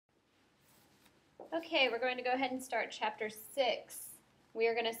Okay, we're going to go ahead and start Chapter 6. We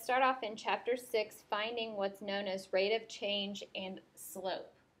are going to start off in Chapter 6 finding what's known as rate of change and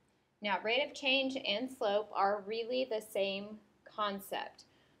slope. Now, rate of change and slope are really the same concept.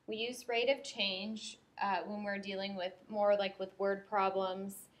 We use rate of change when we're dealing with more like with word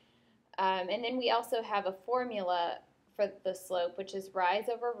problems. And then we also have a formula for the slope, which is rise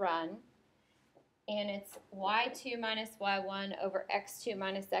over run. And it's y2 minus y1 over x2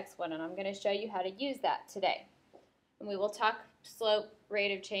 minus x1, and I'm going to show you how to use that today. And we will talk slope,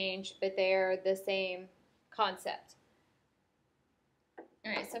 rate of change, but they're the same concept.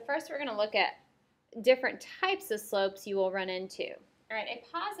 All right, so first we're going to look at different types of slopes you will run into. All right, a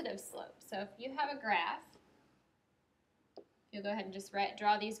positive slope. So if you have a graph, you'll go ahead and just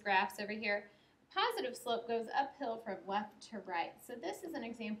draw these graphs over here. Positive slope goes uphill from left to right. So this is an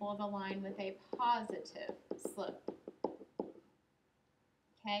example of a line with a positive slope.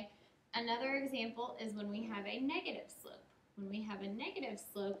 Okay. Another example is when we have a negative slope. When we have a negative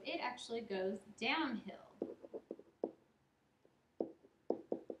slope, it actually goes downhill.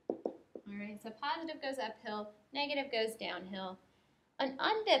 All right, so positive goes uphill, negative goes downhill. An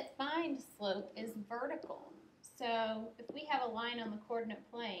undefined slope is vertical. So if we have a line on the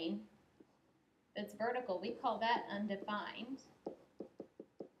coordinate plane that's vertical, we call that undefined.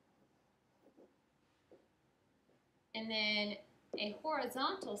 And then a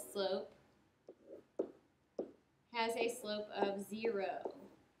horizontal slope has a slope of 0.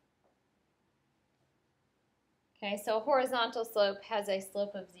 Okay, so a horizontal slope has a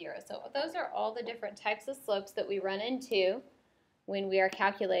slope of 0. So those are all the different types of slopes that we run into when we are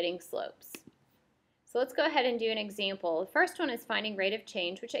calculating slopes. So let's go ahead and do an example. The first one is finding rate of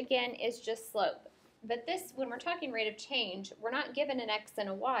change, which again is just slope. But this, when we're talking rate of change, we're not given an x and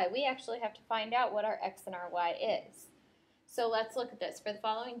a y. We actually have to find out what our x and our y is. So let's look at this. For the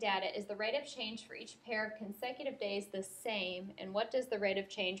following data, is the rate of change for each pair of consecutive days the same, and what does the rate of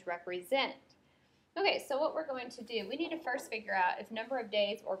change represent? Okay, so what we're going to do, we need to first figure out if number of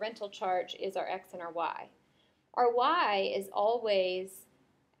days or rental charge is our x and our y. Our y is always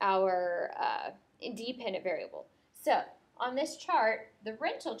our dependent variable. So on this chart, the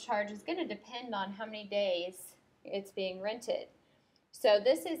rental charge is going to depend on how many days it's being rented. So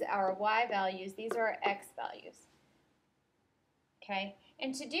this is our y values. These are our x values. Okay,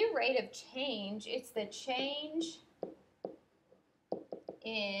 and to do rate of change, it's the change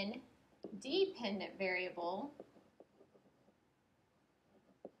in dependent variable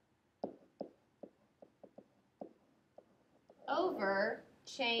over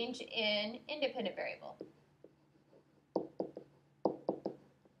change in independent variable.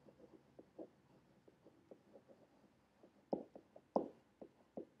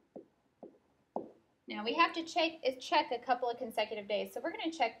 Now we have to check a couple of consecutive days. So we're going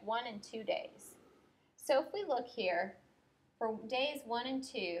to check 1 and 2 days. So if we look here, for days 1 and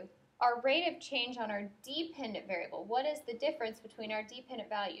 2, our rate of change on our dependent variable, what is the difference between our dependent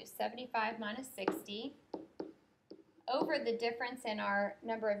values? 75 minus 60 over the difference in our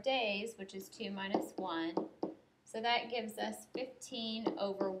number of days, which is 2 minus 1. So that gives us 15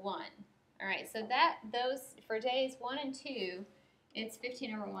 over 1. All right, so those for days 1 and 2, it's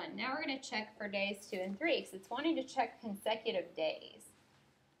 15 over 1. Now we're going to check for days 2 and 3 because it's wanting to check consecutive days.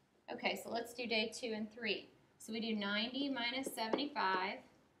 Okay, so let's do day 2 and 3. So we do 90 minus 75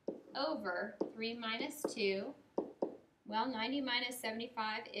 over 3 minus 2. Well, 90 minus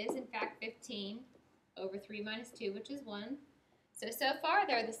 75 is in fact 15 over 3 minus 2, which is 1. So far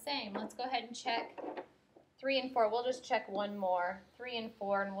they're the same. Let's go ahead and check 3 and 4. We'll just check one more, 3 and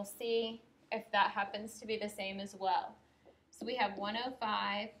 4, and we'll see if that happens to be the same as well. So we have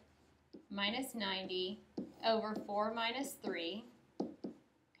 105 minus 90 over 4 minus 3.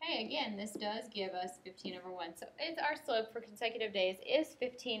 Okay, again, this does give us 15 over 1. So our slope for consecutive days is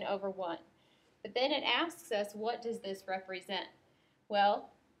 15 over 1. But then it asks us, what does this represent? Well,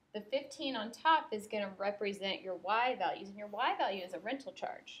 the 15 on top is going to represent your y values, and your y value is a rental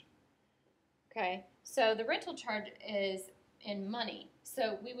charge. Okay, so the rental charge is in money.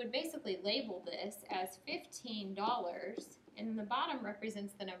 So we would basically label this as $15, and the bottom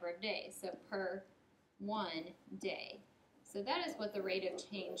represents the number of days, so per 1 day. So that is what the rate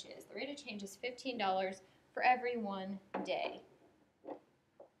of change is. The rate of change is $15 for every 1 day.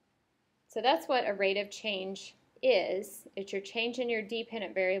 So that's what a rate of change is. It's your change in your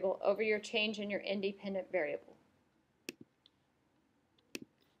dependent variable over your change in your independent variable.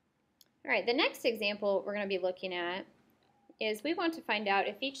 All right, the next example we're going to be looking at is we want to find out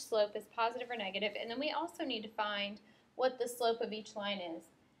if each slope is positive or negative, and then we also need to find what the slope of each line is.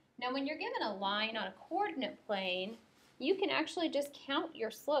 Now when you're given a line on a coordinate plane, you can actually just count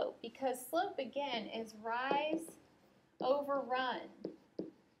your slope, because slope again is rise over run.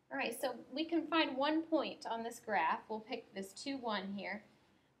 All right, so we can find 1 point on this graph. We'll pick this 2, 1 here.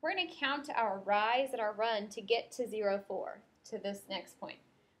 We're going to count our rise and our run to get to 0, 4, to this next point.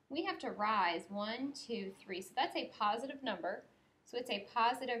 We have to rise 1, 2, 3. So that's a positive number. So it's a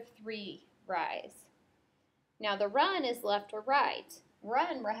positive 3 rise. Now the run is left or right.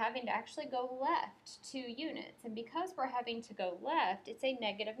 Run, we're having to actually go left 2 units. And because we're having to go left, it's a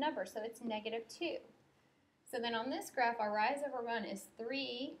negative number. So it's negative 2. So then on this graph, our rise over run is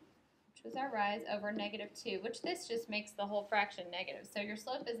 3, which was our rise, over negative 2, which this just makes the whole fraction negative. So your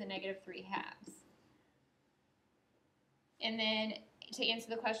slope is a negative 3 halves. And then to answer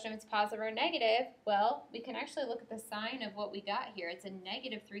the question if it's positive or negative, well, we can actually look at the sign of what we got here. It's a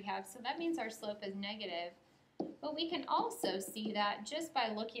negative 3 halves, so that means our slope is negative. But we can also see that just by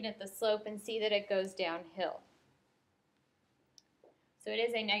looking at the slope and see that it goes downhill. So it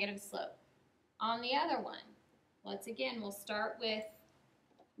is a negative slope. On the other one, we'll start with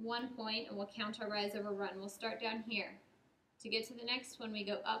 1 point and we'll count our rise over run. We'll start down here. To get to the next one, we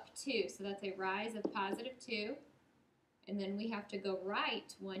go up 2, so that's a rise of positive 2. And then we have to go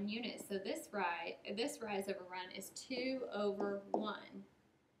right 1 unit. So this rise over run is 2 over 1,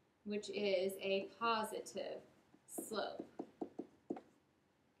 which is a positive slope.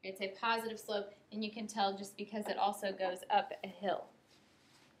 It's a positive slope, and you can tell just because it also goes up a hill.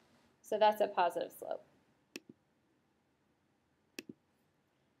 So that's a positive slope.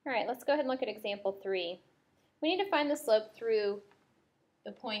 All right, let's go ahead and look at example 3. We need to find the slope through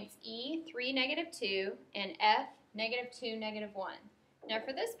the points E, 3, negative 2, and F, negative 2, negative 1. Now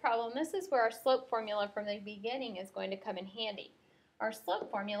for this problem, this is where our slope formula from the beginning is going to come in handy. Our slope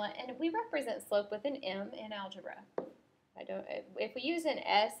formula, and we represent slope with an M in algebra. If we use an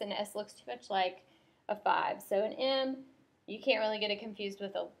S, an S looks too much like a 5. So an M, you can't really get it confused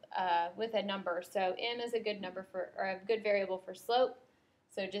with a number. So M is a good number for, or a good variable for slope.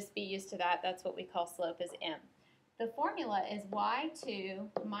 So just be used to that. That's what we call slope, is M. The formula is y2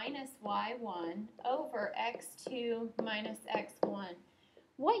 minus y1 over x2 minus x1.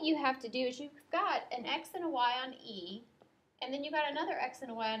 What you have to do is you've got an x and a y on E, and then you've got another x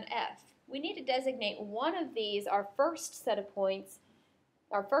and a y on F. We need to designate one of these our first set of points,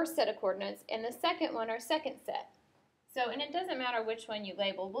 our first set of coordinates, and the second one our second set. So, and it doesn't matter which one you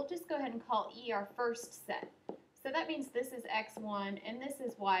label. We'll just go ahead and call E our first set. So that means this is x1 and this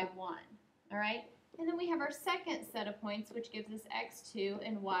is y1, all right? And then we have our second set of points, which gives us x2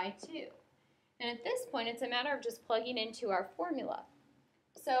 and y2. And at this point, it's a matter of just plugging into our formula.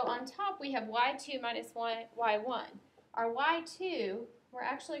 So on top, we have y2 minus y1. Our y2, we're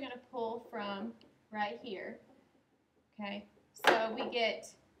actually going to pull from right here, okay? So we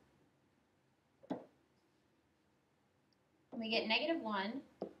get negative 1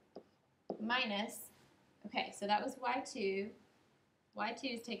 minus, okay, so that was y2.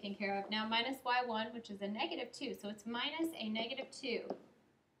 y2 is taken care of. Now minus y1, which is a negative 2. So it's minus a negative 2.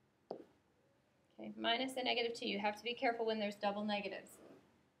 Okay, minus a negative 2. You have to be careful when there's double negatives.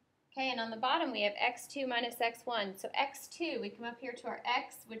 Okay, and on the bottom we have x2 minus x1. So x2, we come up here to our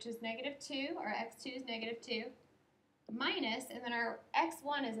x, which is negative 2. Our x2 is negative 2. Minus, and then our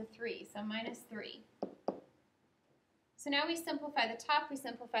x1 is a 3. So minus 3. So now we simplify the top, we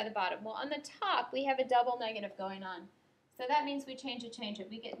simplify the bottom. Well, on the top, we have a double negative going on. So that means we change it.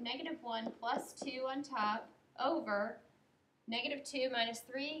 We get negative 1 plus 2 on top over negative 2 minus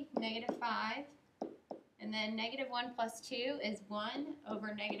 3, negative 5. And then negative 1 plus 2 is 1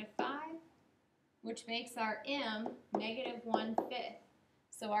 over negative 5, which makes our M negative 1/5.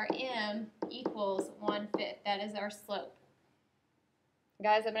 So our M equals 1/5. That is our slope.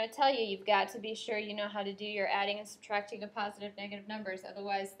 Guys, I'm going to tell you, you've got to be sure you know how to do your adding and subtracting of positive, negative numbers.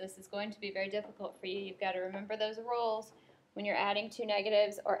 Otherwise, this is going to be very difficult for you. You've got to remember those rules when you're adding two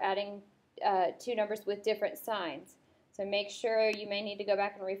negatives or adding two numbers with different signs. So make sure you may need to go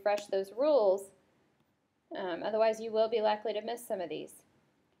back and refresh those rules. Otherwise, you will be likely to miss some of these.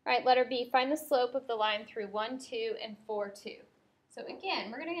 All right, letter B, find the slope of the line through 1, 2, and 4, 2. So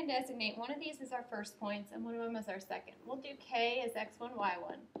again, we're going to designate one of these as our first points and one of them as our second. We'll do K as x1,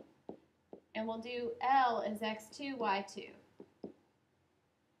 y1. And we'll do L as x2, y2.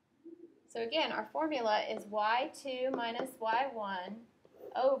 So again, our formula is y2 minus y1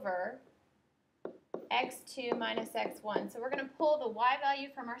 over x2 minus x1. So we're going to pull the y value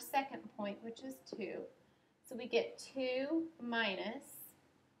from our second point, which is 2. So we get 2 minus,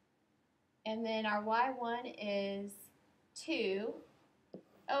 and then our y1 is 2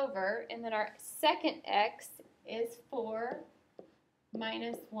 over, and then our second x is 4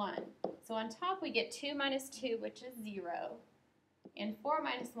 minus 1. So on top we get 2 minus 2, which is 0, and 4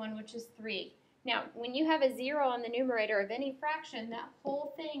 minus 1, which is 3. Now, when you have a 0 on the numerator of any fraction, that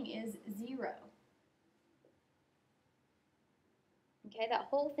whole thing is 0. Okay, that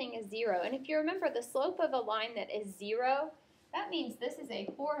whole thing is 0. And if you remember, the slope of a line that is 0, that means this is a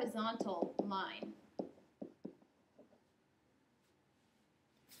horizontal line.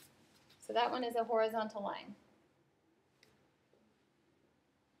 So that one is a horizontal line.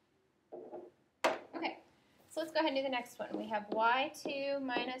 Okay, so let's go ahead and do the next one. We have y2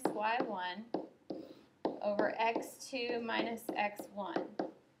 minus y1 over x2 minus x1.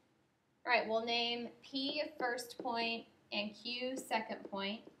 All right, we'll name P first point and Q second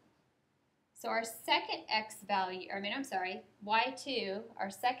point. So our second x value, y2, our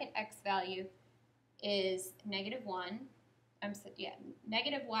second x value is -1.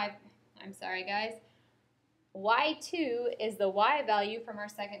 Y2 is the y value from our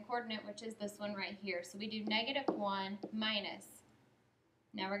second coordinate, which is this one right here. So we do -1 minus.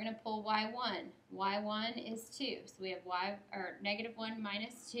 Now we're going to pull y1. y1 is 2. So we have -1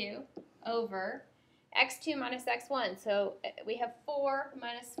 minus 2 over x2 minus x1. So we have 4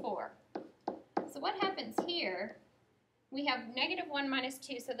 minus 4. So what happens here, we have -1 minus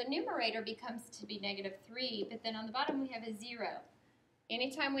 2. So the numerator becomes to be -3, but then on the bottom we have a 0.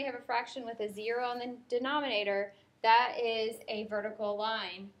 Anytime we have a fraction with a 0 on the denominator, that is a vertical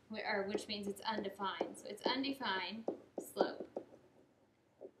line, which means it's undefined. So it's undefined slope.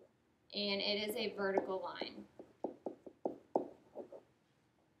 And it is a vertical line.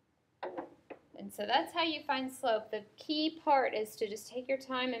 And so that's how you find slope. The key part is to just take your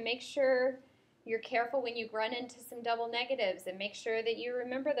time and make sure you're careful when you run into some double negatives, and make sure that you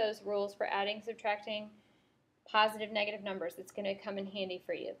remember those rules for adding, subtracting positive, negative numbers. It's going to come in handy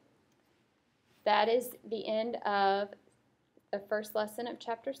for you. That is the end of the first lesson of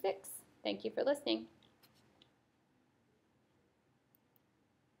Chapter 6. Thank you for listening.